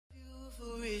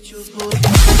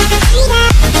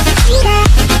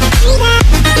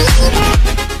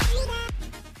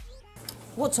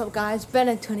What's up guys, Ben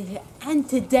and Tony here, and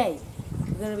today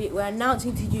we're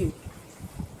announcing to you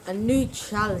a new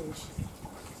challenge.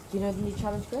 Do you know the new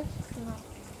challenge, Chris? No.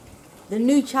 The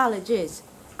new challenge is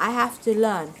I have to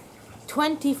learn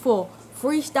 24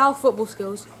 freestyle football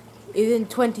skills within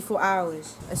 24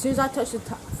 hours. As soon as I touch the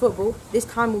football, this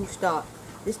timer will start.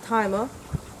 This timer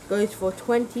goes for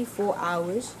 24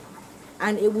 hours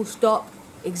and it will stop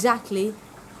exactly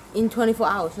in 24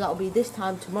 hours. So that will be this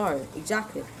time tomorrow,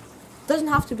 exactly. It doesn't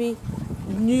have to be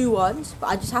new ones, but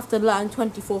I just have to learn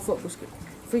 24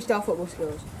 freestyle football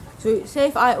skills. So say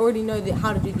if I already know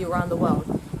how to do the around the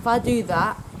world, if I do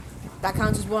that, that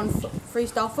counts as one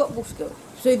freestyle football skill.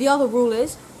 So the other rule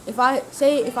is, if I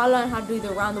learn how to do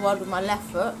the around the world with my left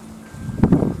foot,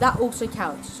 that also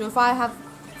counts. So if I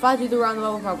do the around the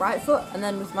world with my right foot and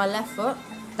then with my left foot,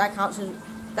 that counts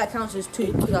as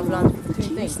two because I've learned two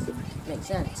things. Makes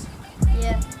sense.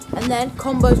 Yeah. And then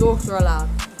combos are also allowed.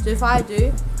 So if I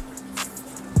do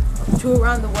two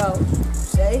around the world,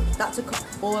 say that's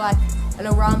or like an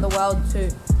around the world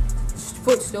to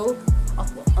footstool up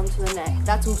onto the neck,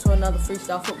 that's also another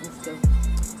freestyle football skill.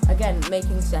 Again,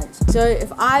 making sense. So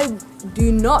if I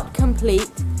do not complete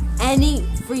any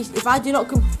freestyle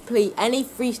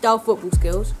football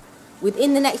skills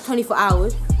within the next 24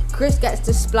 hours, Chris gets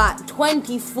to splat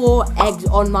 24 eggs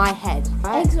on my head.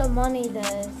 Right? Eggs are money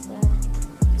though, so.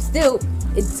 Still,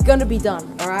 it's gonna be done,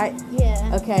 alright?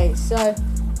 Yeah. Okay, so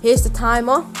here's the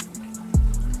timer.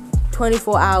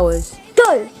 24 hours.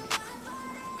 Go!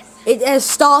 It has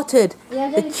started.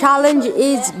 The challenge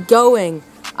is going.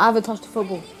 I haven't touched the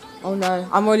football. Oh no,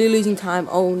 I'm already losing time.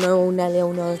 Oh no, Nelly,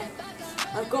 oh no.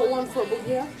 I've got one football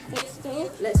here. Let's see.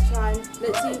 Let's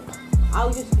see.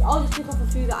 I'll just pick up a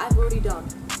few that I've already done.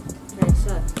 Okay,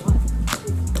 so 1, 2,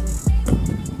 3.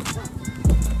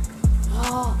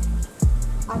 Oh,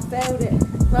 I failed it.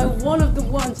 So one of the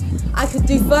ones I could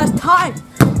do first time.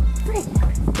 I'm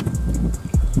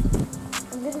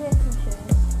gonna get some shoes.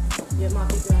 Yeah, it might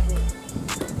be a good idea.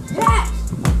 Yes!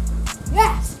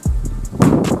 Yes!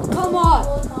 Come on!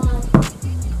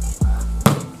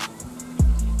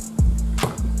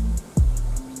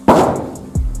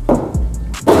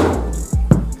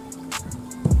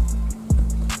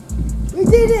 We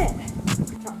did it!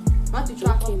 I have to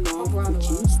try hop around the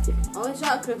world. I'll insert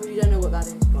a clip if you don't know what that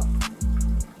is, but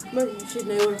most of you should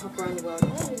know what hop around the world.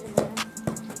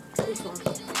 This one.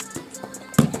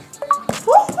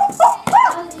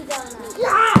 How have you done that?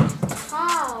 Yeah!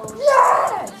 How?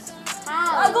 Yes!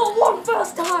 How? I got one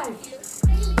first time!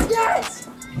 Yes!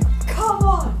 Come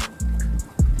on!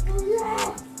 Oh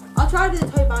yeah! I'll try to do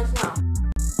the toe bounce now.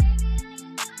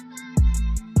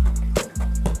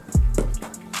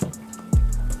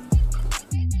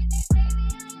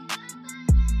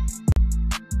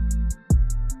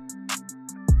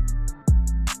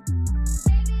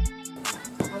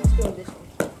 I'm just doing this one.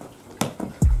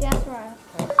 Yeah, that's right.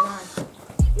 Okay, 9.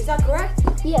 Is that correct?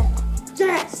 Yeah.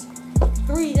 Yes!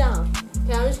 3 down.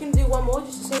 Okay, I'm just going to do one more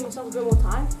just to save myself a bit more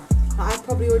time. That I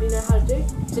probably already know how to do.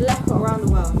 It's a left foot around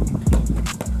the world.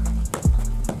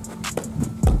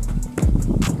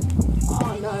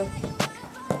 Oh no.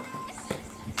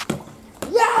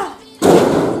 Yeah!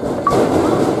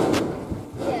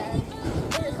 Yeah.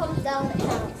 When it comes down, it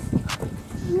counts.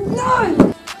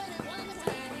 No!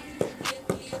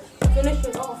 Finish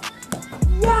it off.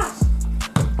 Yes!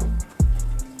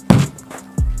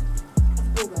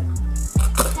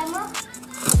 Camera?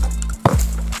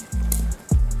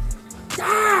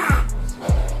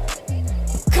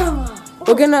 Come on.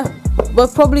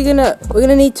 We're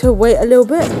gonna need to wait a little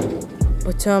bit.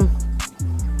 But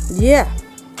yeah.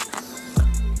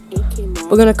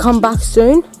 We're gonna come back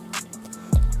soon.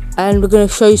 And we're gonna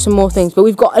show you some more things. But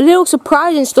we've got a little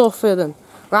surprise in store for them.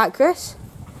 Right, Chris?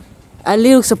 A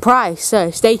little surprise, so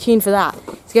stay tuned for that.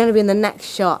 It's gonna be in the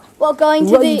next shot. Well, going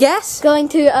to you guess? Going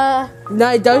to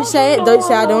No, don't say it. Don't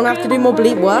say it. I don't have to do more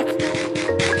bleep work.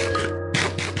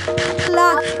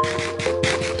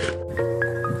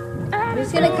 I'm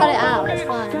just gonna cut it out. It's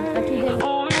fine.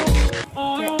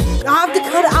 I have to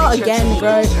cut it out again,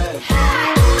 bro.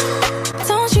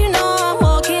 Don't you know I'm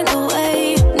walking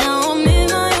away? Now I'm in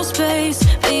my own space.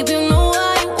 Baby, you know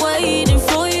I'm waiting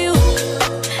for you.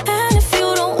 And if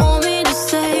you don't want me to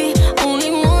stay,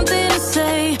 only one thing to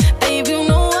say. Baby, you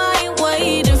know I'm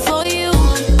waiting for you.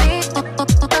 Want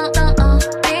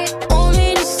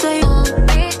me to stay. No,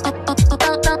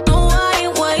 I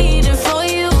ain't waiting for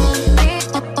you.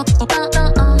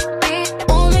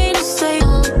 Want me to stay.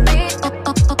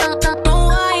 No,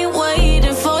 I ain't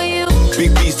waiting for you.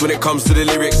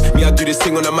 gimmicks. Me, I do this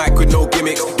thing on the mic with no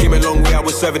gimmicks. Came a long way, I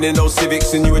was serving in those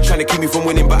civics, and you were trying to keep me from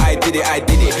winning, but I did it, I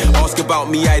did it. Ask about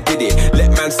me, I did it.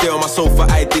 Let man stay on my sofa,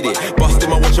 I did it. Busting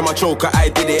my watch on my choker, I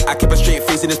did it. I kept a straight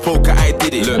face in this poker, I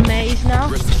did it. The maze now.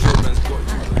 The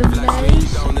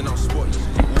maze.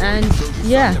 And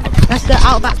yeah, that's the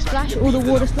Outback Splash, all the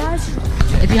water slides.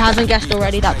 If you haven't guessed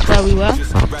already, that's where we were.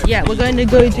 Yeah, we're going to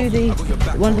go do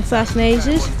one of the first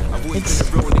mazes. It's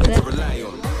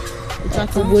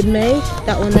like a wood maze,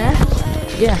 that one there.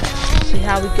 Yeah, see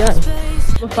how we go.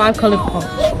 5 coloured poles.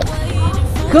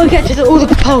 Go get to all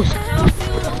the poles.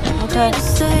 Okay,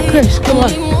 Chris, come on.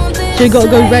 So we got to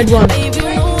go red one.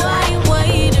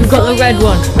 We got the red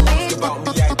one.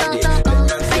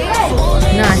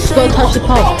 Nice, got to touch the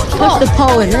pole. Touch the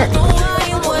pole, innit?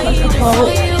 Touch the pole.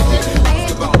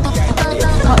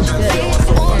 Touched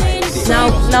it.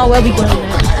 Now where we going now?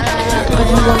 Where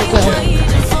do we want to go?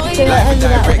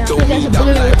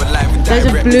 There's a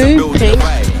blue, pink,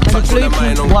 and a blue,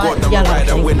 pink, white, yellow.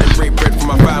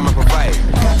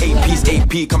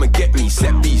 AP, come and get me,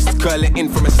 set beast, curl it in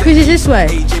from a set. Chris is this way.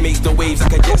 AJ makes the waves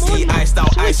like a jet ski, iced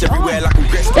out ice everywhere like a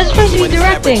Gretzky. That's supposed to be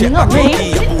directing, not me.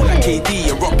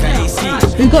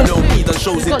 We've got 2,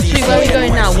 where are we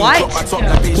going now? White,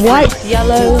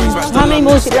 yellow, how many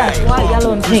more is it left? White,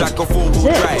 yellow and pink. That's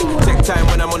it. Take time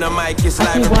when I'm on a mic, it's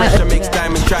live and pressure makes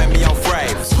diamonds try me out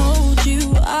fried. Told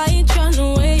you I ain't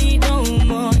tryna wait no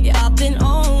more. Yeah, I've been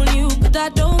on you, but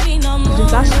that don't mean I'm on.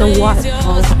 That's the white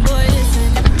pole.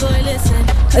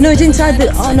 Oh no, it's inside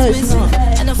the. Oh no, it's not.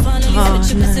 Oh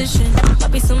no.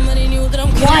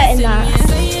 White in that.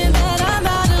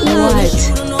 White.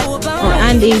 Oh,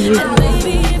 and easy.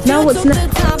 Now what's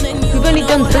next? We've only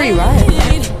done 3, right?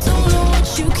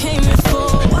 Is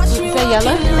that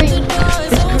yellow?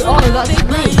 Oh, that's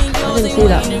green. I didn't see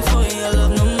that.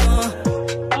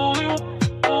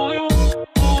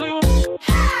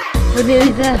 We're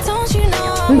nearly there.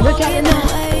 We're getting there.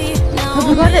 Have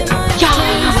we got it? Yeah!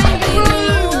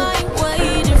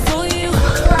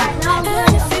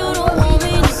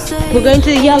 We're going to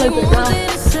the yellow bit now.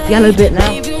 Yellow bit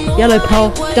now. Yellow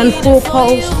pole. Done 4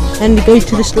 poles. Then we go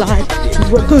to the slide.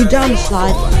 We'll go down the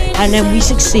slide. And then we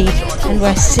succeed. And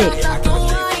we're sick.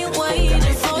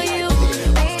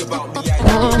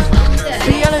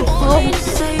 The yellow pole.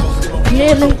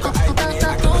 Nearly.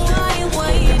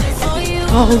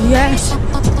 Oh yes.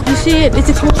 You see it? It's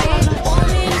a cool.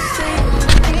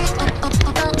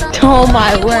 Oh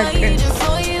my word.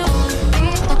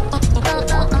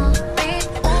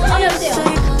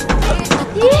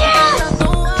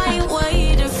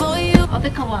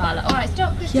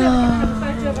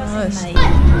 Yes.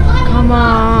 Come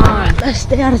on. The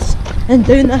stairs and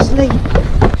down the slide.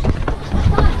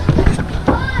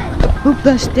 Up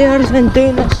the stairs and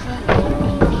down the slide.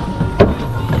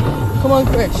 Come on,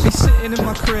 Chris. She's sitting in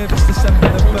my crib, it's December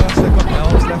the 1st. I got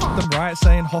elves left and right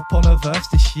saying hop on a verse.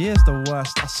 This year's the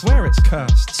worst, I swear it's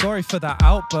cursed. Sorry for that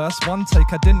outburst, one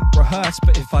take I didn't rehearse.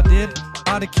 But if I did,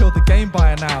 I'd have killed the game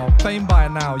by now, fame by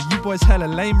now. You boys hella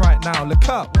lame right now, look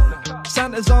up.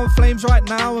 Santa's on flames right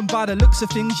now, and by the looks of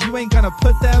things, you ain't gonna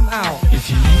put them out. If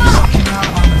you leave me fucking out,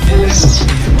 I'm a villain.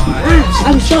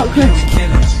 I'm stuck, Chris.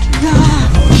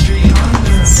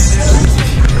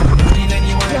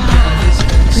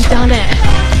 We've done it.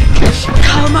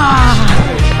 Come on.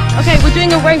 Okay, we're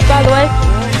doing a race, by the way.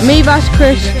 Me vs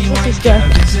Chris. Let's go.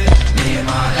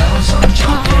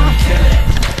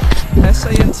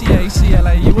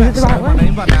 S-A-N-T-A-C-L-A-U-S. Right My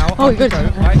name by now. Oh, good.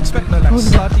 I expect no less.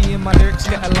 Study in my lyrics,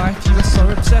 get a life. You are so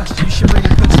obsessed. You should really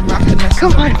put some rap in this.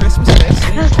 Come on. Christmas list.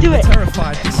 Let's do it.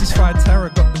 Terrified. This is fried terror.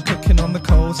 Got them cooking on the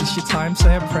coals. It's your time.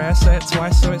 Say a prayer. Say it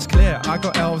twice so it's clear. I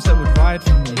got elves that would ride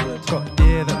for me. Got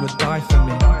deer that would die for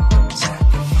me.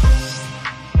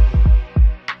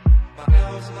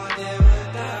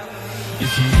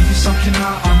 If you leave your sucking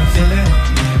out, I'm a villain.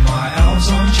 Me and my elves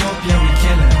on job, yeah, we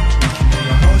kill it. We can do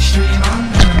the whole street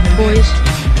under a minute. Boys,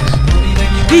 If you've been naughty, then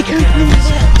you we ain't can gonna do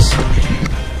visit.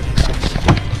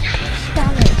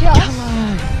 come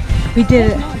on. We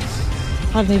did it.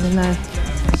 I don't even know.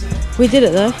 We did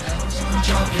it though.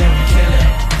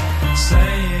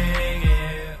 Saying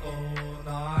it all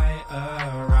night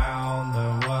around the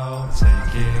world,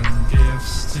 taking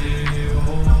gifts to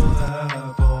all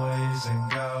the boys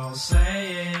and girls.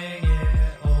 Saying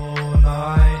it all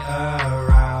night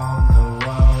around the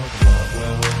world.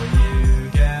 What will you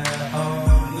get?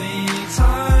 Only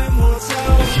time will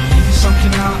tell. If you leave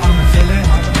something out, I'm a villain.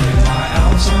 My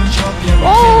elves on job, yeah.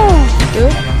 Oh,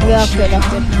 good. Yeah, that's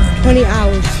good. 20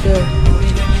 hours still.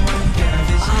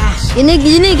 You need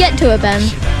to get to it, Ben.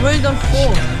 We've only done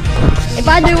 4. If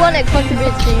I do one, it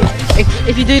contributes to you.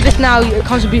 If you do this now, it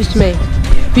contributes to me.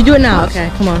 If you do it now, okay,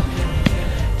 come on.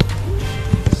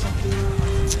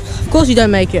 Of course you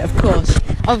don't make it, of course.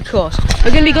 Of course.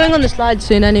 We're going to be going on the slide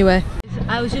soon anyway.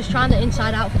 I was just trying the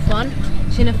inside out for fun,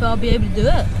 seeing if I'll be able to do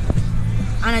it.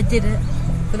 And I did it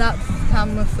without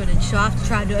camera footage, so I have to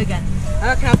try and do it again. I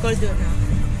reckon I've got to do it now.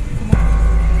 Come on.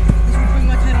 This will bring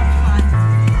my head up high.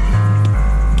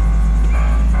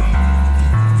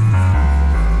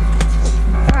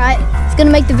 Alright, it's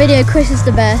gonna make the video Chris is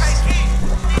the best.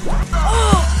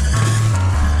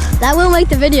 That will make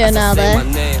the video now though.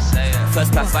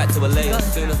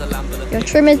 Your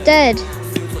trim is dead.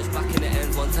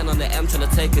 On the M trying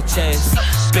to take a chance.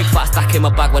 Big fat stack in my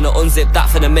bag when I unzip that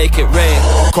finna make it rain.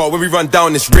 Call when we run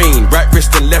down this rain. Right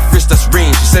wrist and left wrist, that's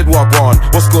rain. She said, what on?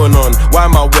 What's going on? Why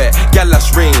am I wet? Gal,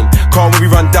 that's rain. Call when we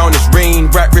run down this rain.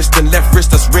 Right wrist and left wrist,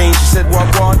 that's rain. She said,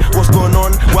 what on? What's going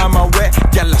on? Why am I wet?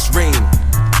 Gal, that's rain.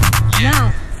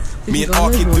 Now, me and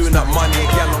Arky doing that money and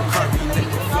gal on curry.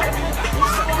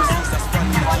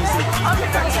 I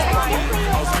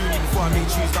was really before I made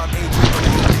shoes down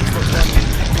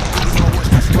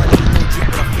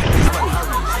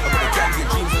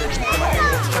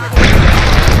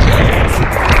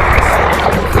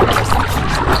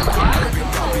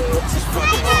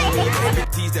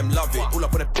them love it, all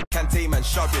up on a cante man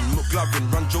shoving, look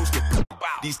gloving, run jokes get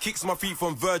these kicks on my feet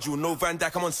from Virgil, no Van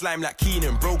Dijk, I'm on slime like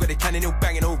Keenan, bro got the cannon, no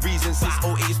banging, no reason, since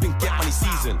 08 it's been get money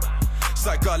season.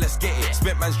 Side girl, let's get it,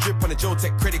 spent man's drip on the Joe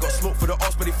Tech credit, got smoked for the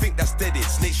odds, but they think that's deaded,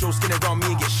 snake show skin around me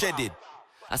and get shedded.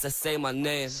 I said say my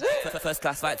name. First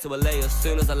class flight to LA as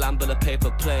soon as I land on the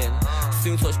paper plane.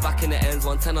 Soon touch back in the ends,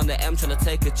 110 on the M trying to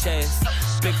take a chance.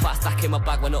 Big fat stack in my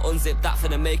bag when I unzip that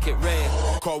finna make it rain.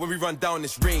 Call when we run down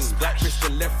this rain. Right wrist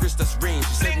and left wrist, that's rain.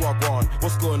 She said what on?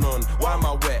 What's going on? Why am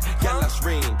I wet? Yeah, that's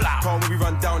rain. Call when we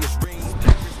run down this rain.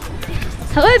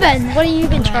 Hello Ben, what have you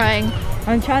been trying?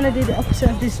 I'm trying to do the opposite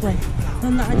of this one. The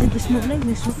one that I did this morning,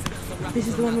 this one. This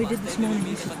is the one we did this morning,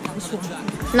 this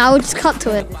one. Now we'll just cut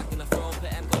to it.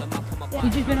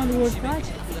 We've just been on the water slide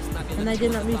and they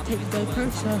didn't let me take the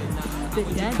GoPro, so a bit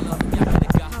dead.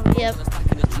 Yep.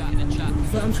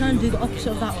 But I'm trying to do the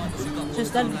opposite of that one. So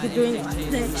instead of doing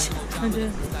this, I'm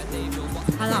doing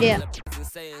that. Yeah.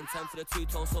 Saying 10 for the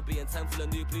two-tone subby and 10 for the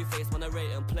new blue face when I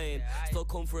rate and plain. Still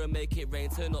come through and make it rain.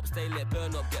 Turn up, stay lit,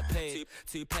 burn up, get paid.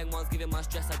 Two pen ones giving my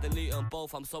stress, I delete them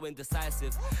both. I'm so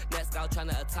indecisive. Next guy trying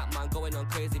to attack man, going on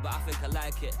crazy, but I think I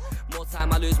like it. More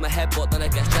time I lose my head, but then I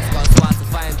get stressed out, so I have to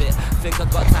find it. Think I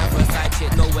got time for a side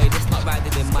chick, no way, this not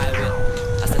riding in my way.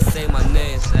 I said say my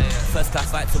name. First class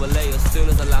flight to LA as soon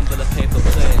as I land on the paper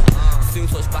plane. Soon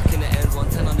touch back in the ends,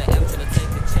 110 on the M to take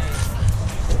a chance.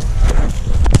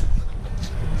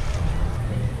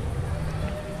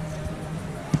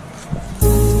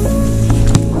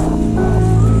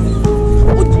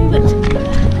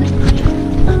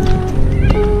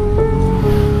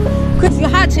 Chris, your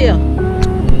hat's here.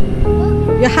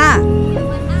 Your hat.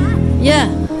 Yeah.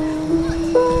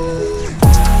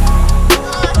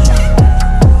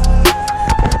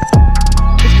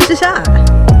 It's Chris's hat.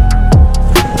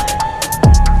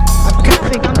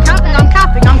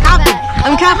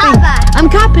 I'm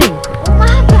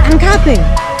capping.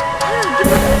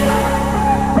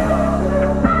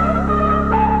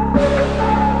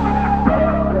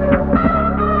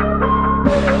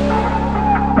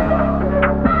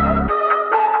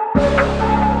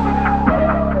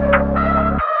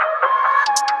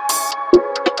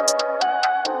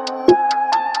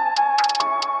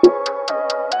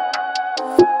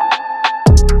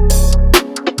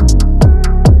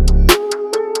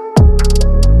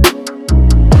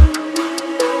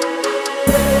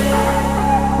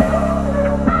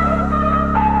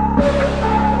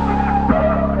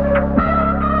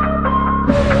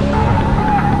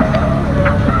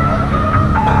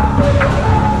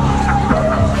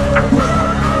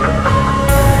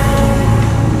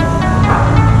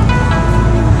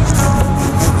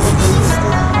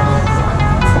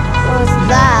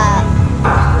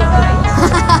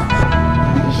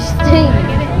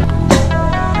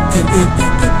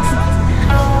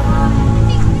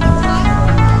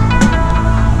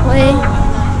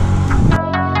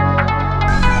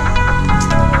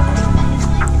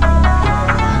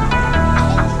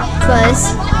 Close.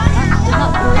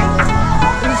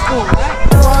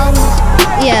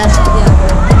 Yeah.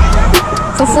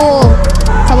 For 4.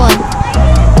 Come on.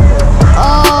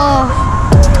 Oh.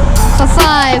 For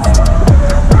 5.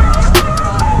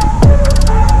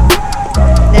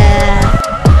 There.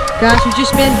 Guys, we've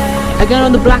just been again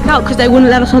on the blackout because they wouldn't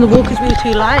let us on the wall because we were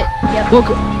too light. Yep. Well,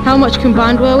 how much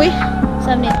combined were we?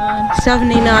 79.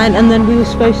 79, and then we were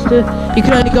supposed to, you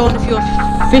could only go on if you're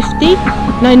 50,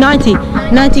 no 90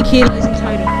 kilos in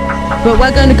total. but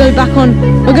we're going to go back on.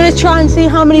 We're going to try and see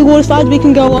how many water slides we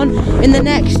can go on in the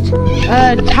next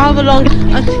however long.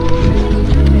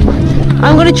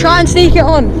 I'm going to try and sneak it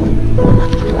on,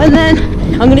 and then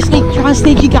I'm going to try and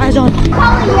sneak you guys on.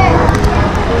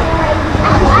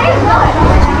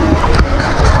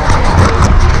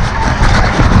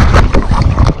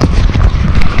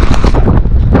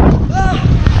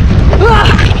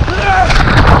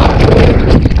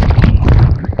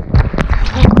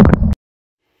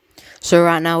 So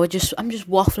right now I'm just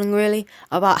waffling really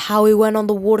about how we went on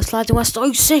the water slides, and we're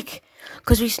so sick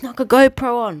because we snuck a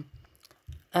GoPro on.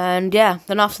 And yeah,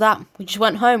 then after that we just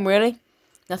went home really.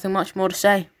 Nothing much more to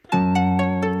say.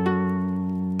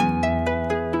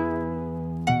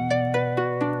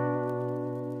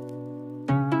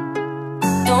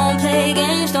 Don't play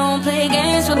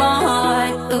games with my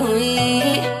heart.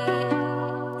 Ooh-wee.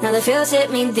 Now the feels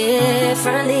hit me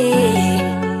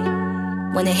differently.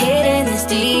 When the hidden is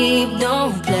deep,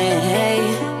 don't play,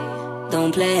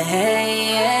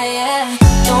 yeah, yeah.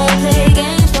 Don't play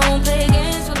games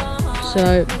with my heart.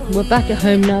 So we're back at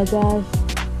home now, guys.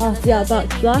 After the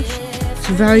Outback Splash, it's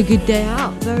a very good day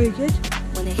out, very good.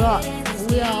 But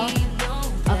we are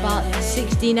about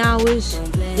 16 hours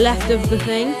left of the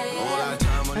thing,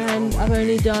 and I've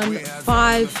only done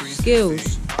 5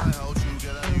 skills.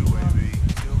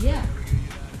 Yeah,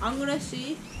 I'm gonna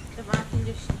see if I can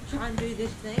just try and do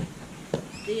this thing.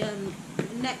 The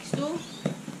next door.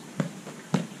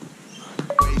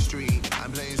 Street.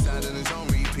 I'm playing side and it's on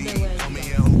repeat. Tell me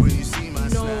when you see my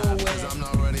snap, 'cause I'm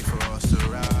not ready for us to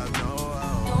ride. No.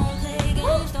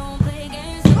 Don't play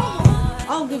games with my heart.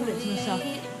 I'll give it to myself.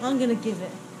 I'm gonna give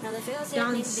it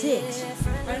down 6.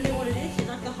 I don't know what it is. It's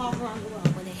like the half around the world.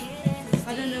 I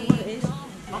don't know what it is.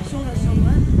 I saw it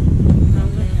somewhere. And I'm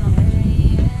gonna try it.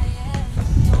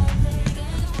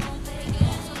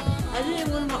 I did it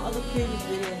in one of my other previous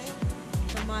videos.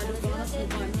 I might have gone up with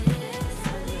mine.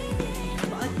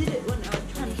 But I did it when I was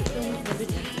trying to get done with the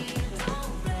video.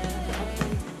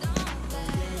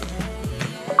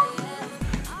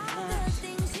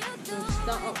 So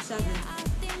start up 7.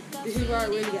 This is where it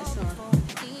really gets started.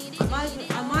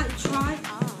 I might try and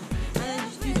then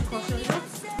just do the crossover.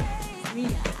 Me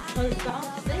toe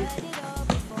bounce thing.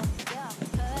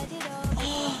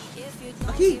 Oh, I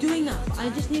keep doing that, but I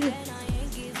just need to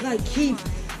like keep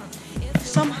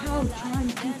somehow try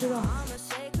and keep it up.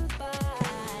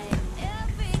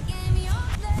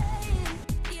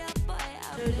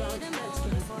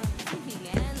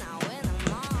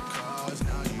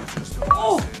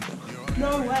 Oh!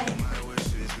 No way!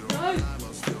 No!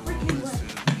 Freaking way!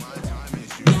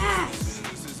 Yes!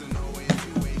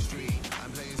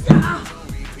 Ah!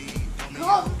 Come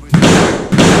on!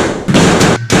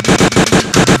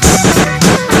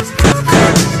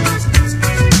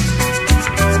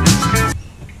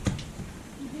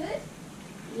 You good?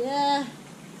 Yeah.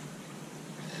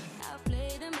 I've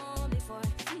played them all before.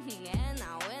 And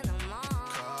now when I'm on.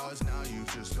 'Cause now you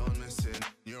just gone missing.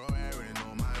 You're airing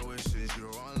all my wishes.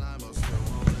 You're online but still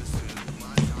won't listen.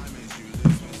 My time is you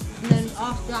dismissing. And then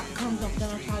after that comes off, then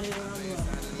I'll try to do it around the world.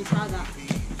 We'll try that.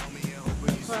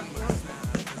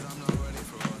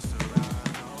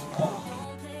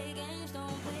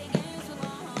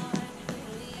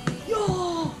 Yo!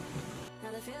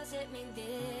 Now the feels hit me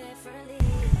differently.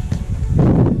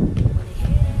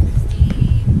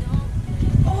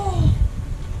 Oh!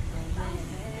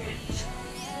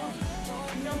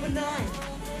 Number 9.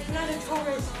 Fernando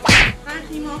Torres.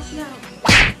 Anthony Martial.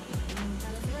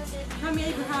 Tammy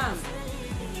Abraham.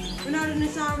 Ronaldo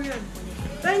Nazario.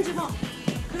 Benzema.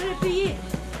 Could it be it?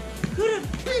 Could it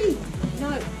be? No.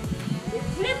 It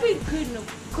flipping couldn't, of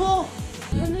course.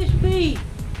 Can this be?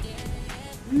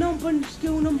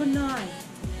 Skill number 9.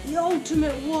 The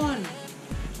ultimate one.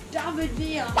 David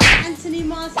Villa. Anthony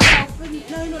Martial.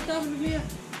 No, not David Villa.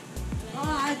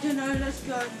 Oh, I don't know. Let's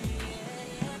go.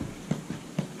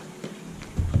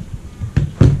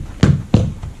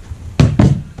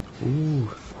 Ooh,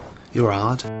 you're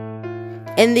hard.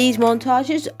 In these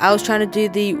montages, I was trying to do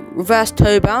the reverse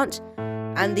toe bounce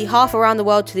and the half around the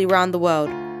world to the around the world.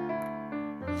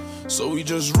 So we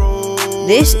just roll.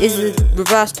 This is the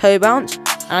reverse toe bounce,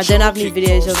 and I don't have any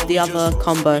videos of the other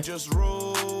combo.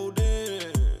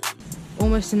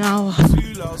 Almost an hour.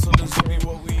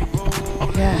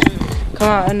 Yeah, come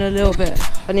out in a little bit.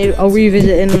 I'll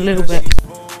revisit in a little bit.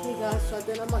 Hey guys, so I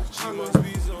don't have much time left for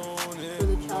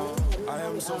the challenge. I'm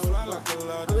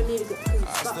gonna need to go, because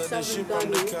it's about 7:30.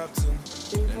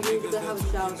 Then probably need to go have a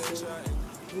shower soon,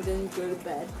 and then go to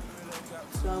bed.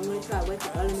 So I'm gonna try to wake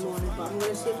up early in the morning, but I'm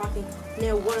gonna see if I can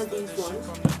nail one of these ones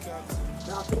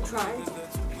that I've been trying.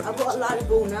 I've got a lighter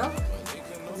ball now.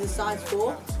 It's a size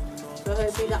 4. So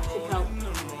hopefully that should help.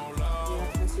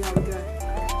 Yeah, let's see how we go.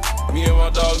 Me and my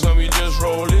dogs and we just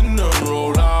roll in and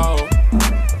roll out.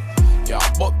 Yeah, I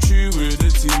bopped you with the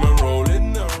team and roll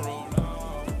in and roll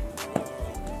out.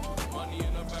 Money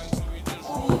in the bank, so we just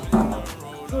roll in and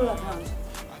roll out. Surely that counts.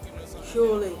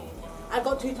 Surely. I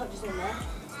got 2 touches in there.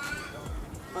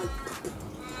 Like,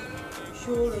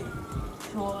 surely.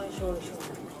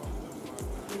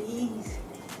 Please.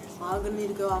 I'm gonna need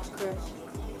to go ask Chris.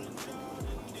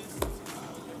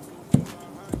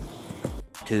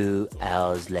 2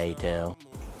 hours later.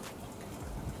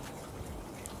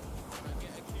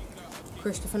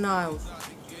 Christopher Niles.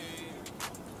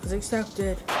 As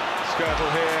accepted.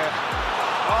 Skirtle here.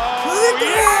 Look at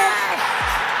yes!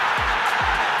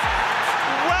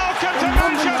 Welcome to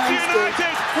Manchester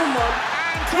United. Come on.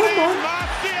 Anthony Martial.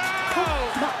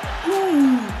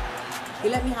 He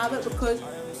let me have it because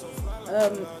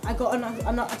I got a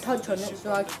touch on it,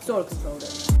 so I sort of controlled it.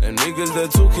 Them niggas, they're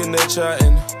talking, they're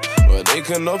chatting, but they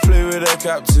cannot play with their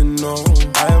captain, no.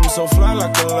 I am so fly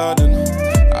like Aladdin.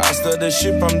 I stir the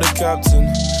ship, I'm the captain.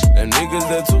 Them niggas,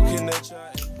 they're talking, they're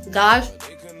chatting. Guys,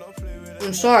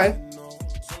 I'm sorry.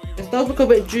 It does look a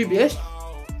bit dubious,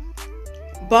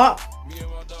 but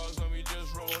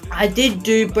I did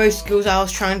do both skills I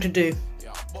was trying to do.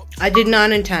 I did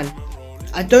 9 and 10.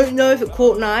 I don't know if it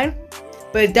caught 9,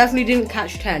 but it definitely didn't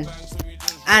catch 10.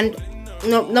 And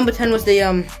no, number 10 was the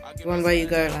one where you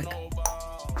go like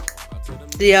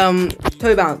the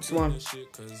toe bounce one.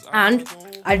 And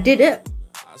I did it,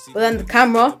 but then the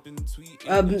camera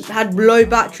had low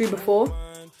battery before,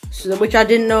 so which I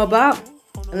didn't know about,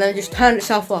 and then it just turned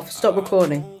itself off, stopped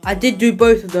recording. I did do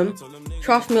both of them.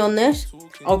 Trust me on this.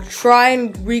 I'll try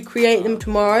and recreate them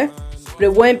tomorrow, but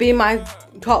it won't be my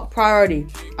top priority.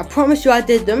 I promise you I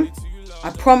did them.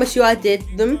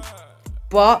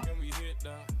 But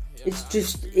it's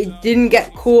just, it didn't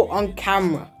get caught on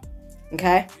camera.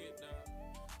 Okay?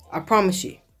 I promise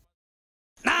you.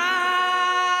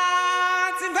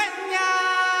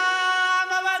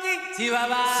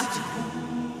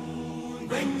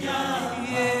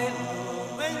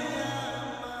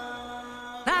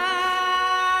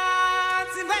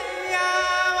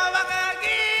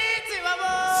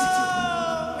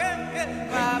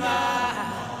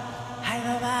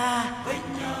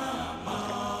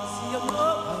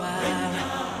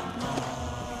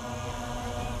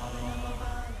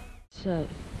 So,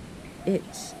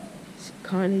 it's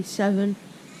currently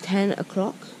 7:10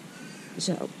 o'clock.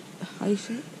 So, how you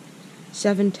say it?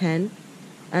 7:10,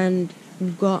 and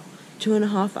we've got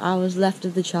 2.5 hours left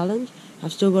of the challenge.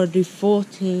 I've still got to do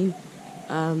 14,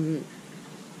 what's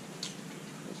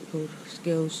it called?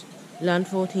 Skills. Learn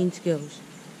 14 skills.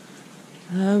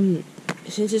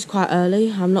 Since it's quite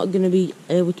early, I'm not going to be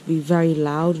able to be very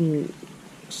loud and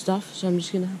stuff, so I'm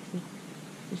just going to have to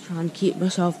just try and keep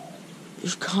myself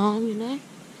just calm, you know.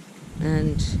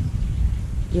 And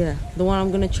yeah, the one I'm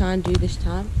gonna try and do this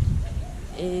time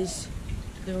is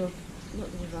not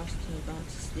the reverse toe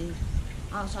bounce, it's the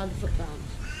outside the foot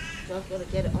bounce. So I've got to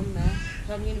get it on there.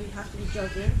 So I'm gonna have to be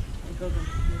jogging and go down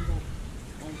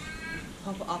and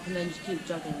pop it up and then just keep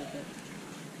jogging with it.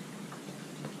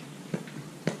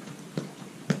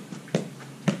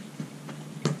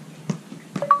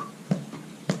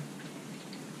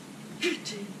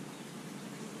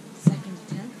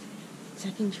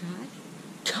 Second try.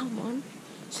 Come on.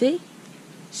 See?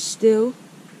 Still.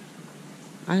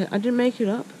 I didn't make it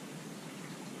up.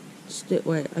 Still,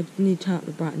 wait, I need to turn up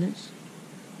the brightness.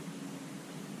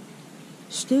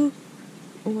 Still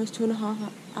almost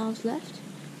 2.5 hours left.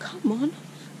 Come on.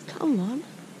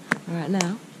 Alright,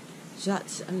 now. So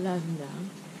that's 11 down.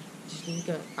 Just gonna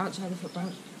go outside the foot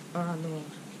bounce around the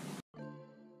world.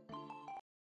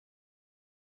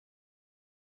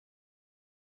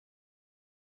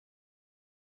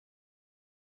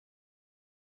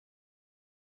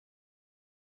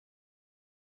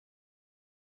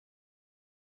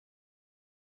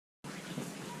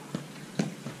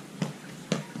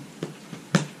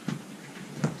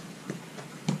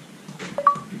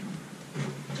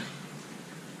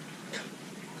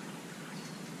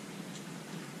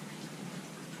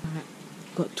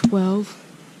 Got 12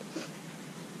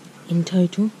 in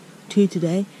total, 2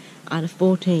 today out of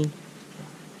 14.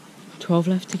 12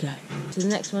 left to go. So the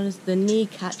next one is the knee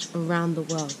catch around the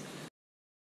world.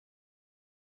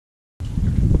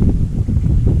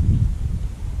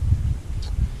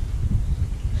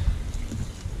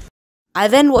 I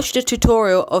then watched a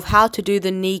tutorial of how to do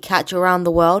the knee catch around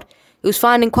the world. It was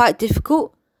finding quite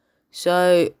difficult.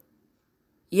 So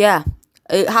yeah,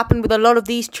 it happened with a lot of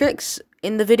these tricks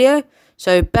in the video.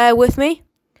 So bear with me.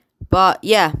 But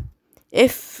yeah,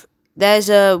 if there's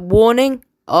a warning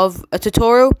of a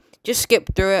tutorial. Just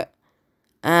skip through it.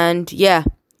 And yeah,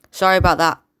 sorry about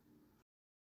that.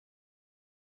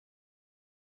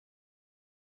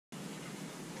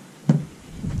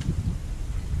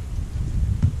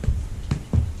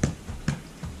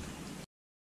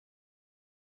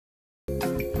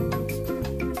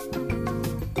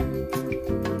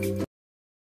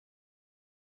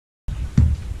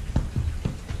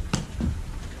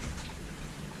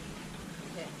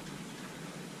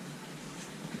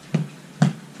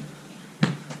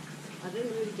 I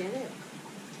didn't really get it,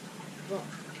 but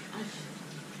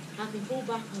I can fall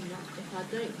back on that if I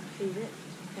don't complete it.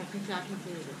 I can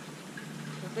complete it.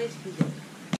 So basically did.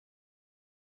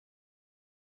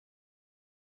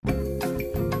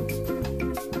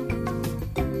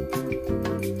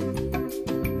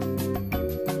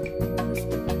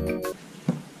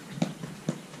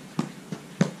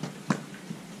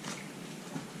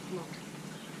 Come on.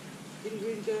 Didn't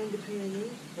really go in between the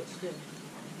knees, but still.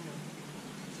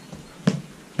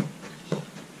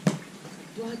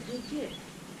 Do I take it?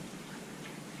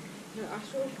 No, I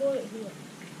sort of call it here.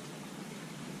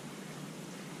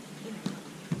 Yeah.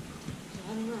 So I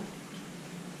don't know.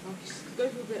 I'll just go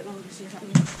for a bit longer, see if I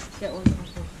can get one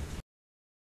proper.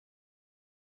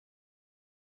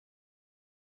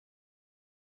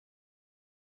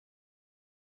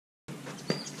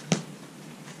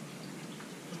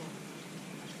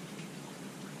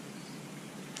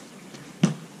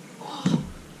 Oh,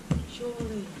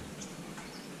 surely.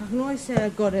 I can always say I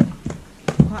got it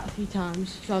quite a few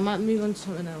times, so I might move on to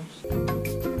something else.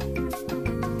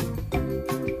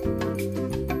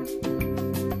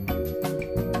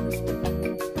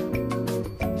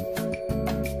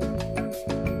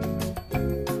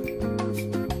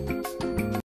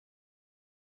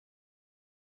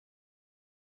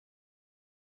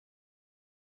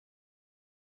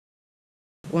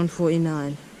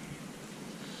 $149.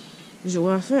 Is it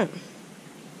worth it?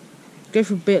 Go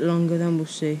for a bit longer, then we'll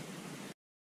see.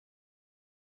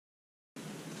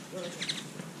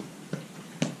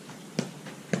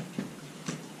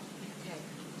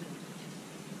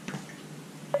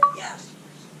 Yes!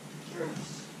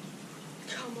 Yes!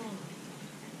 Come on!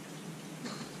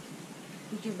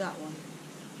 We give that one.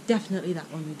 Definitely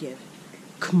that one we give.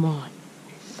 Come on.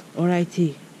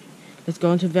 Alrighty. Let's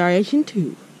go on to variation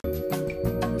 2.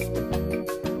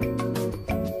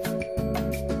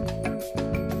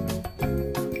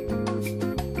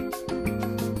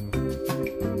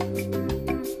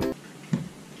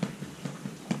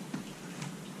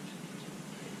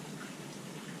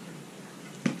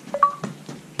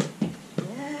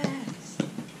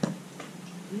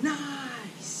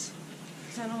 Nice!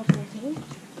 Is that number 14?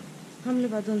 How many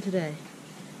have I done today?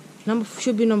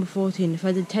 Should be number 14. If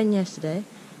I did 10 yesterday,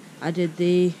 I did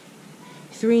the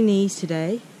 3 knees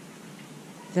today.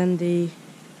 Then did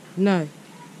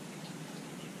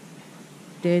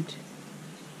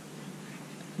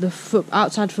the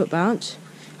outside foot bounce,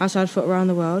 outside foot around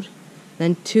the world,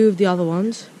 then 2 of the other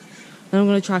ones. Then I'm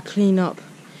going to try clean up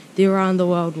the around the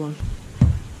world one.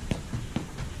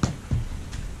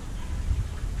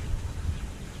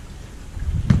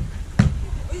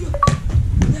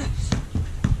 Yes!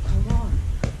 Come on.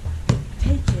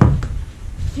 Take it.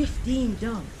 15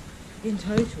 done in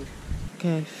total.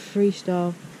 Okay,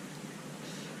 freestyle.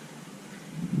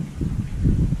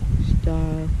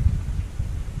 Style.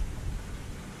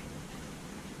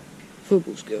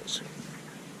 Football skills.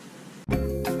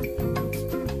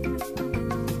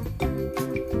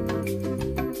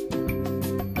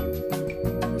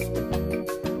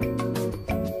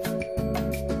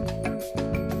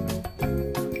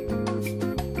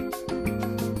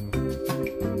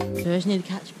 So I just need to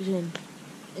catch position,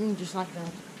 and just like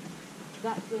that.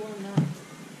 That's the one that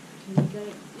can go.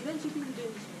 Eventually, you can do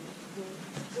this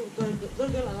one.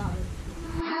 Don't go like that.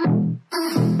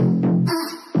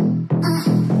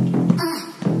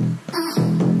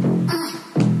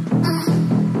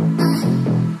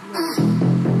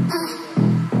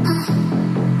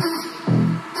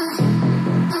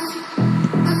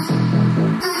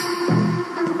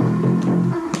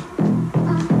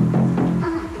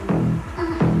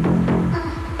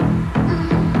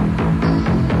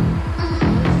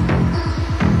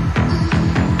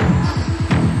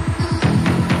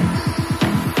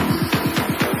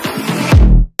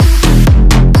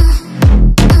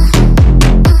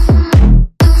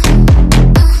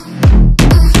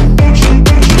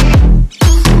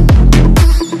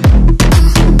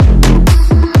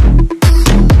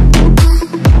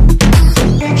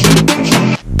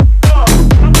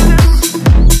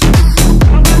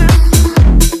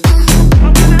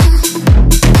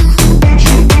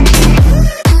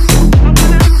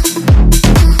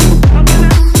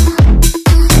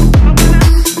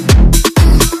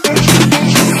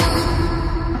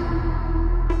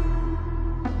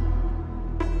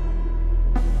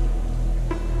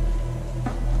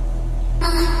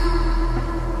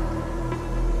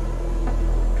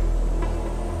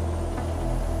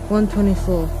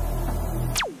 124.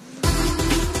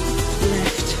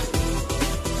 Left.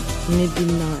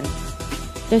 Midnight.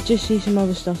 Let's just see some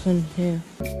other stuff in here.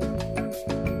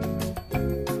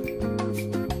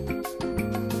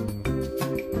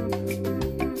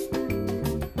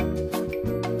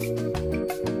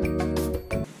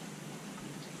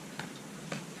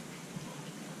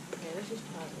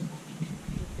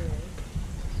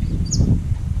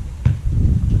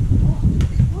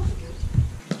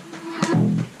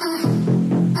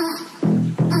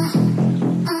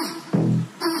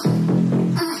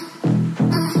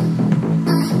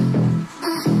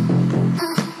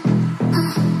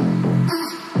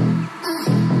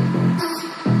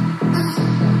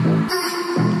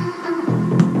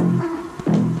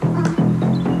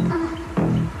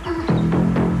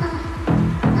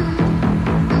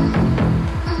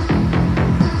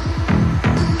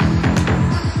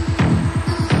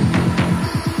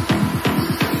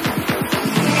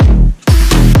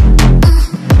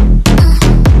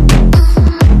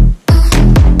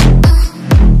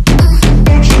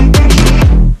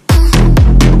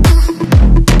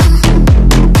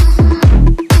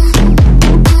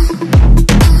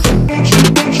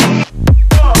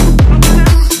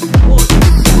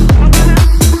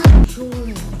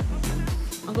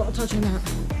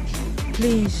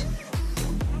 Please.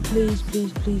 Please,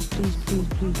 please, please, please, please,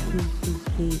 please, please, please,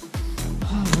 please.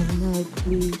 Oh no,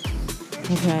 please.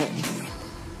 Okay.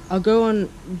 I'll go on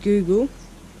Google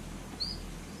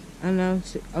and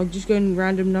I'll just go in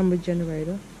random number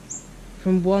generator.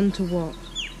 From 1 to what?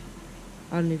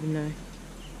 I don't even know.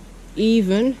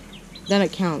 Even, then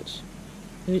it counts.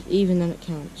 If it's even, then it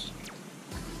counts.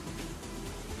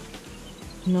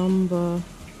 Number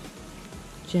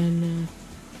generator.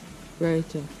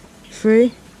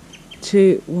 3,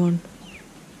 2, 1.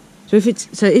 So if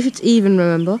it's even,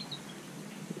 remember,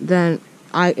 then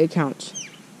it counts.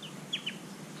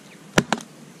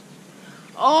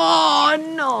 Oh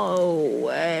no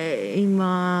way,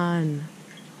 man!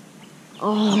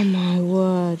 Oh my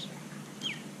word!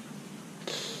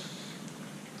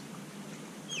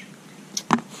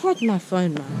 Fred my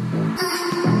phone, man.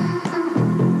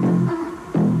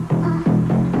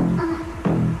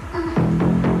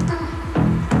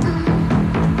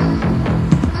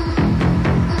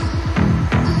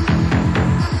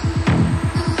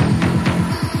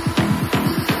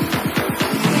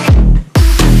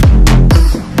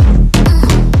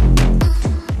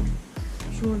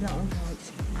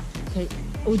 Okay,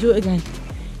 we'll do it again.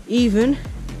 Even,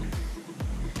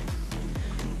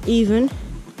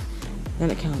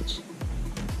 then it counts.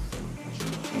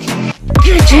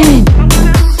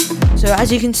 So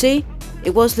as you can see,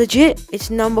 it was legit. It's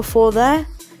number 4 there.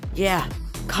 Yeah,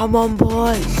 come on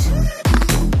boys.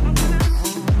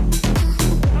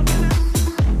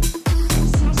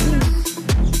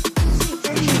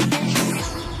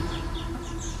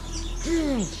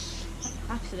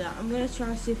 After that, I'm gonna try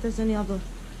to see if there's any other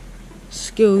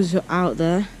skills out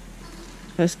there,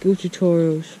 skill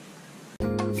tutorials.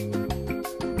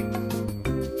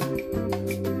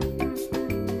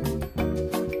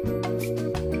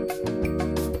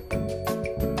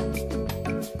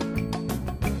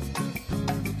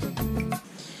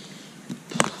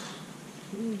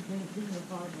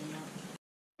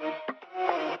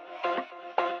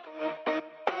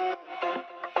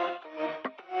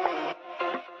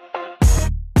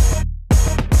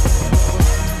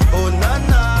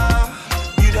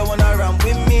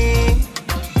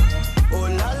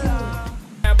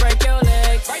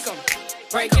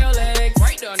 Break your legs,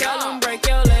 tell them break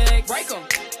your legs,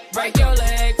 break your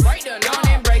legs, down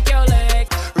and break your legs.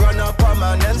 Run up on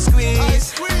man and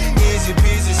squeeze, easy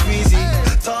peasy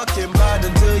squeezy. Talking bad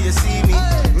until you see me,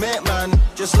 make man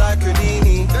just like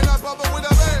Houdini.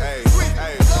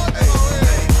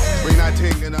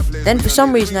 Then for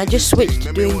some reason I just switched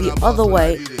to doing the other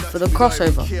way for the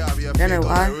crossover. Don't know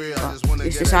why, but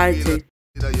it's decided to.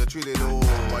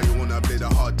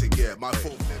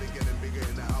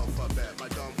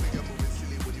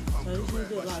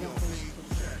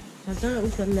 I've done it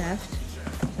with the left,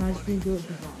 so I just need to do it with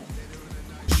the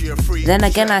right. Then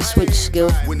again I switch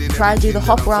skill, try to do the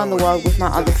hop around the world with my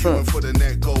other foot.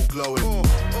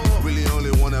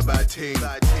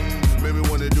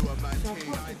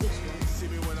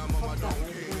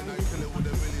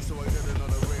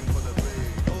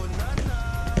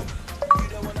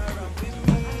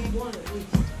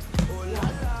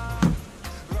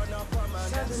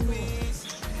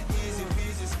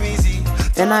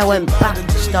 Then I went back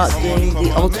to start doing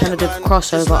the alternative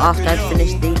crossover after I'd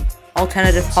finished the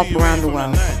alternative hop around the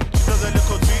world.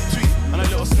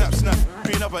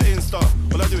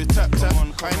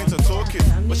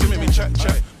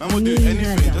 Man will do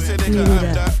anything, just say they can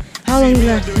have that. How long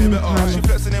left in the She timer?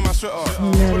 flexing in my sweater.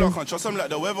 Pull I can't trust them like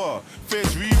the weather.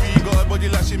 Face Riri, got a body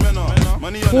like she menna.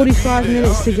 Money on 45 the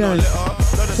minutes to go.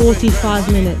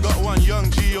 45 minutes. Got one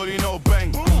young G, only know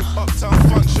bang. Uptown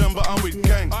function, but I'm with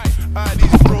gang. I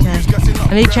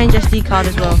need to change SD card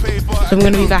as well, so I'm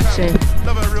going to be back soon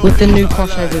with the new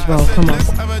crossover as well. Come on.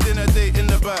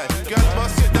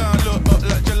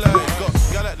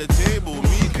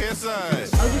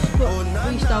 I'll just put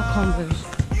freestyle Converse.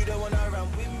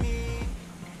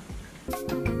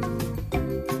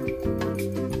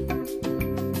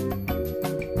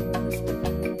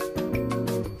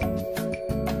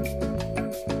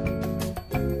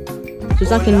 So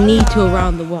it's like a Nito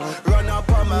around the world. Run up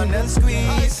on man and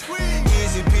squeeze.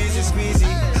 Easy peasy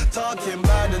squeezy. Talking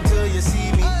bad until you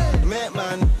see me. Met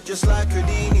man, just like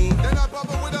Houdini.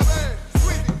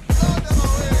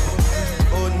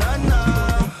 Oh na na,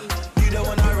 you don't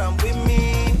wanna run with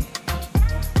me.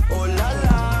 Oh la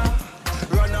la,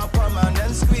 run up on man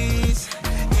and squeeze.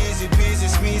 Easy peasy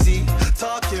squeezy.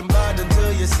 Talking bad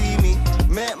until you see me.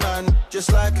 Met man,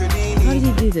 just like Houdini. How did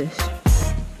he do this?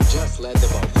 Just let the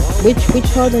ball fall. Which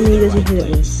part of the knee does he hit it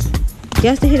with? He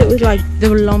has to hit it with like the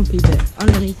lumpy bit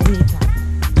underneath the kneecap,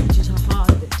 which is a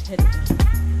hard bit to hit it with.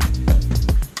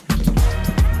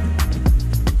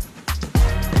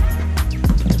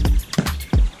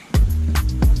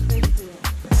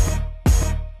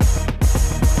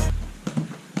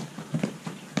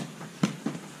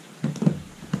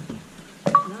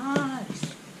 Nice.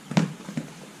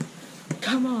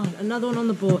 Come on, another one on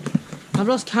the board. I've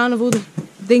lost count of all the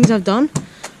things I've done,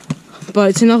 but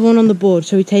it's another one on the board,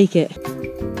 so we take it.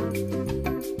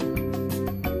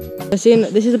 This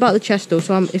is about the chest though,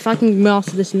 so if I can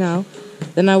master this now,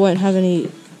 then I won't have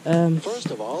any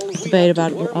debate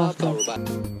about it after.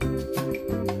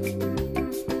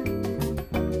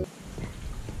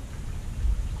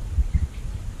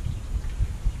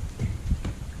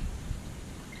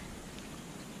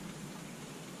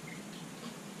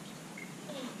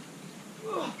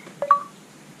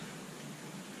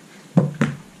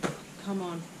 Come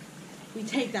on, we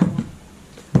take that one.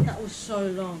 That was so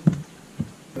long.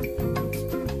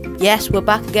 Yes, we're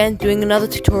back again doing another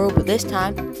tutorial, but this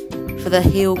time for the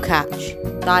heel catch,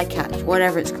 thigh catch,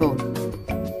 whatever it's called.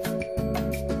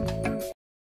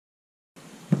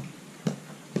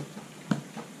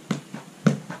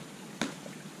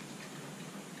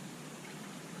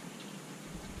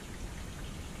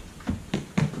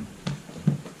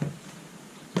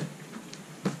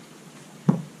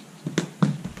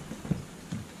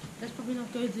 Let's probably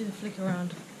not go do the flick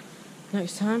around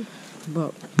next time,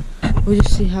 but we'll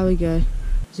just see how we go.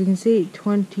 As you can see,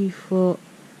 24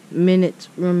 minutes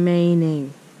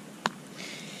remaining.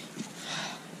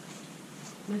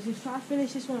 Let's just try to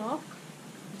finish this one off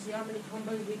and see how many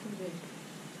combos we can do.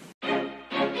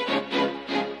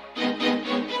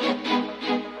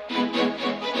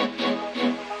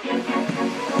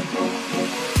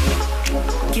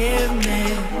 Give me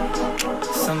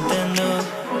something new.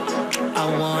 I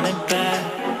want it back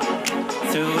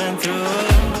through and through.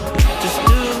 Just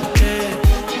do it.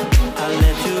 I'll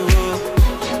let you rule.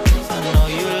 I know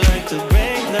you like to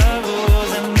break the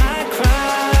rules, and my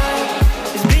cry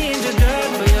is being too good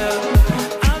for you.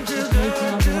 I'm too good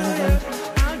to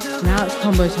you. Now it's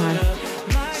combo time.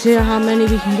 See how many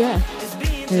we can get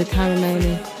in the time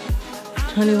remaining.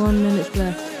 21 minutes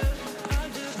left.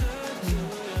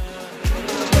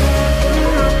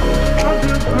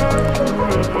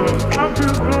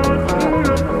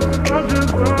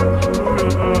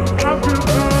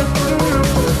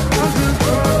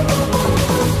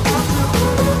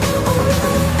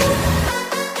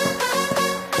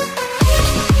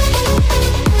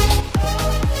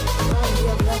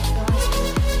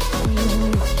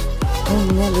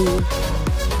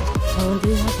 How do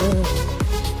you have it?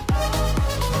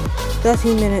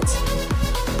 13 minutes.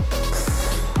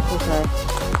 Okay.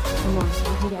 Come on, we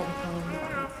can get the phone.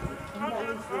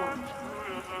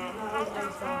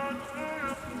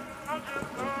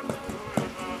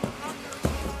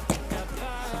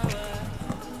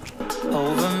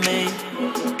 Over me,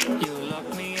 you lock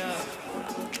me up.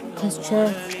 Let's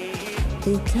check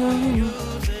the time.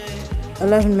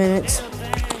 11 minutes.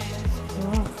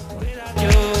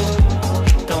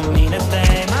 Don't mean a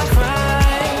thing. My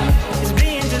cry is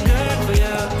being too good for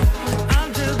you. I'm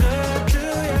too good to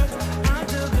you. I'm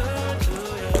too good to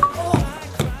you.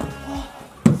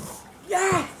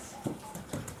 Yes!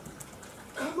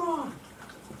 Come on!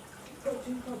 Got 2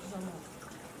 touches on that.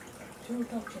 2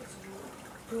 touches.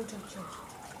 2 touches.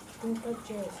 2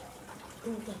 touches. 2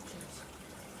 touches.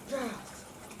 Yes!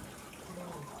 Come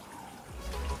on.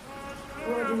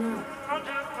 What do you know?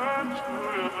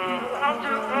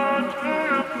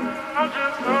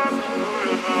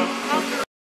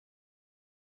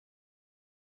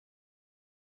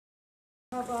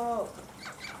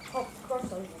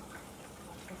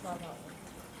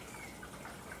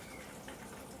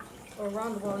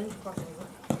 Around the world into crossing.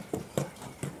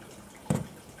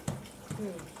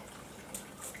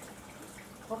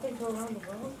 Hopping to around the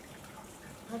world?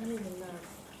 I don't even know.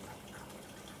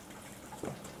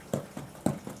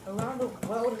 Around the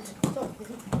world into stop,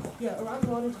 isn't it? Yeah, around the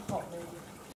world into hot maybe.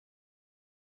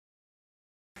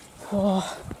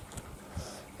 Oh.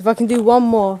 If I can do one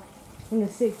more in the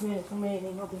 6 minutes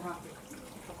remaining, I'll be happy.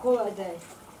 I'll call it a day.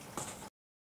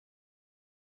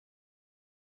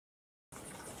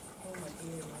 Oh my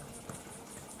dear.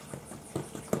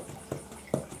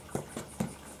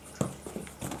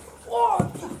 Oh!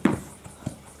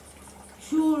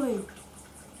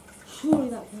 Surely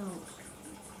that counts.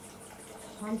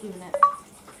 I'm giving it.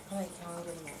 I don't count, I'm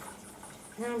giving it.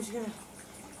 Now I'm just gonna.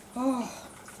 Oh,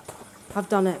 I've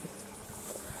done it.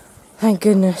 Thank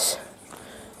goodness.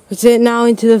 It's it now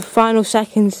into the final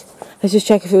seconds. Let's just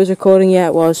check if it was recording. Yeah,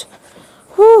 it was.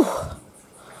 Whew.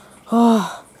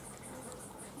 Oh.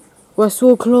 We're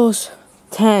so close.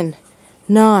 10,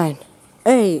 9,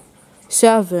 8,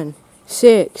 7,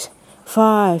 6,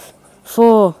 5,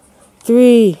 4,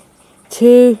 3,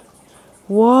 2,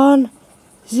 1,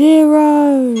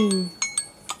 0.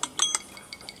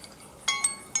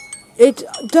 It's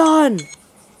done.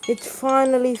 It's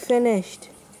finally finished.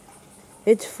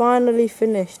 It's finally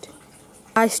finished.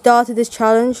 I started this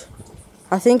challenge,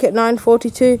 I think at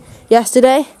 9:42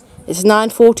 yesterday. It's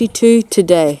 9:42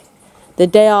 today. The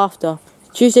day after.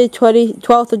 Tuesday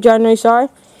 12th of January, sorry.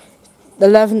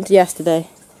 11th yesterday.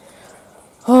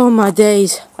 Oh my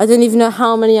days. I don't even know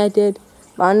how many I did.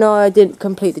 But I know I didn't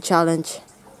complete the challenge.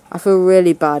 I feel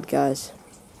really bad, guys.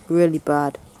 Really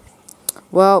bad.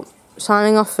 Well,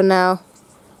 signing off for now.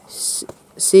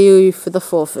 See you for the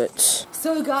forfeits.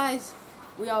 So guys,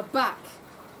 we are back.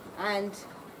 And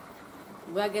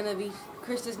we're going to be...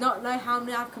 Chris does not know how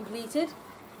many I've completed.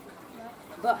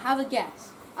 But have a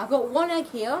guess. I've got one egg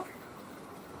here.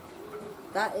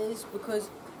 That is because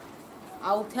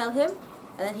I will tell him.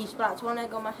 And then he splats one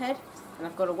egg on my head. And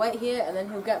I've got to wait here and then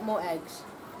he'll get more eggs.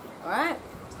 Alright?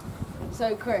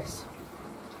 So Chris,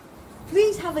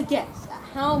 please have a guess at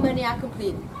how many I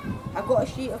completed. I've got a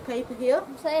sheet of paper here.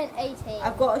 I'm saying 18.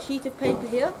 I've got a sheet of paper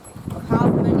here of how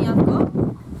many I've got.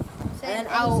 I'm saying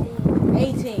and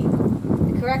 18.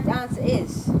 The correct answer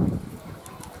is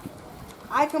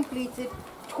I completed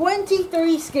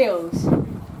 23 skills.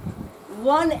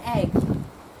 1 egg.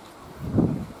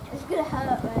 It's gonna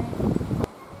hurt, man.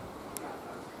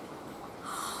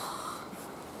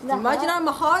 Imagine I'm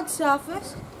a hard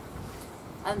surface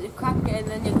and you crack it and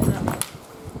then you're gonna...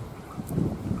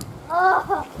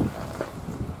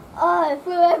 Oh, it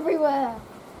flew everywhere.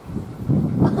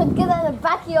 Get that in the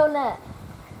back of your neck.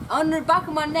 On the back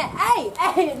of my neck. Hey!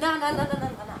 No.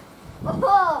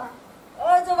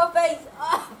 Oh, It's on my face.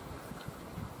 Oh.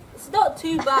 It's not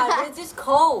too bad, it's just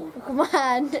cold. come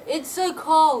on. It's so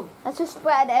cold. That's just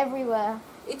spread everywhere.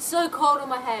 It's so cold on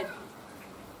my head.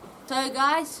 So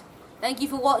guys, thank you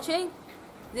for watching.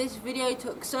 This video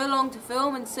took so long to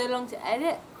film and so long to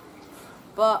edit.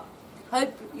 But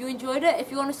hope you enjoyed it.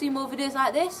 If you want to see more videos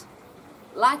like this,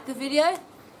 like the video.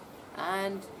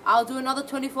 And I'll do another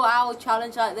 24-hour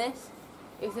challenge like this.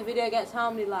 If the video gets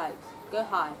how many likes? Go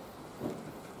high.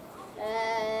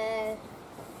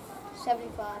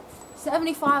 75.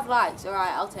 75 likes.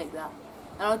 Alright, I'll take that.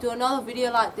 And I'll do another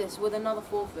video like this with another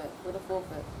forfeit.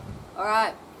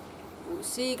 Alright. We'll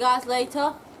see you guys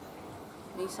later.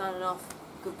 Me signing off.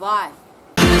 Goodbye.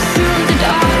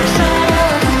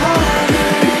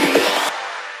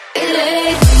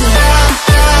 It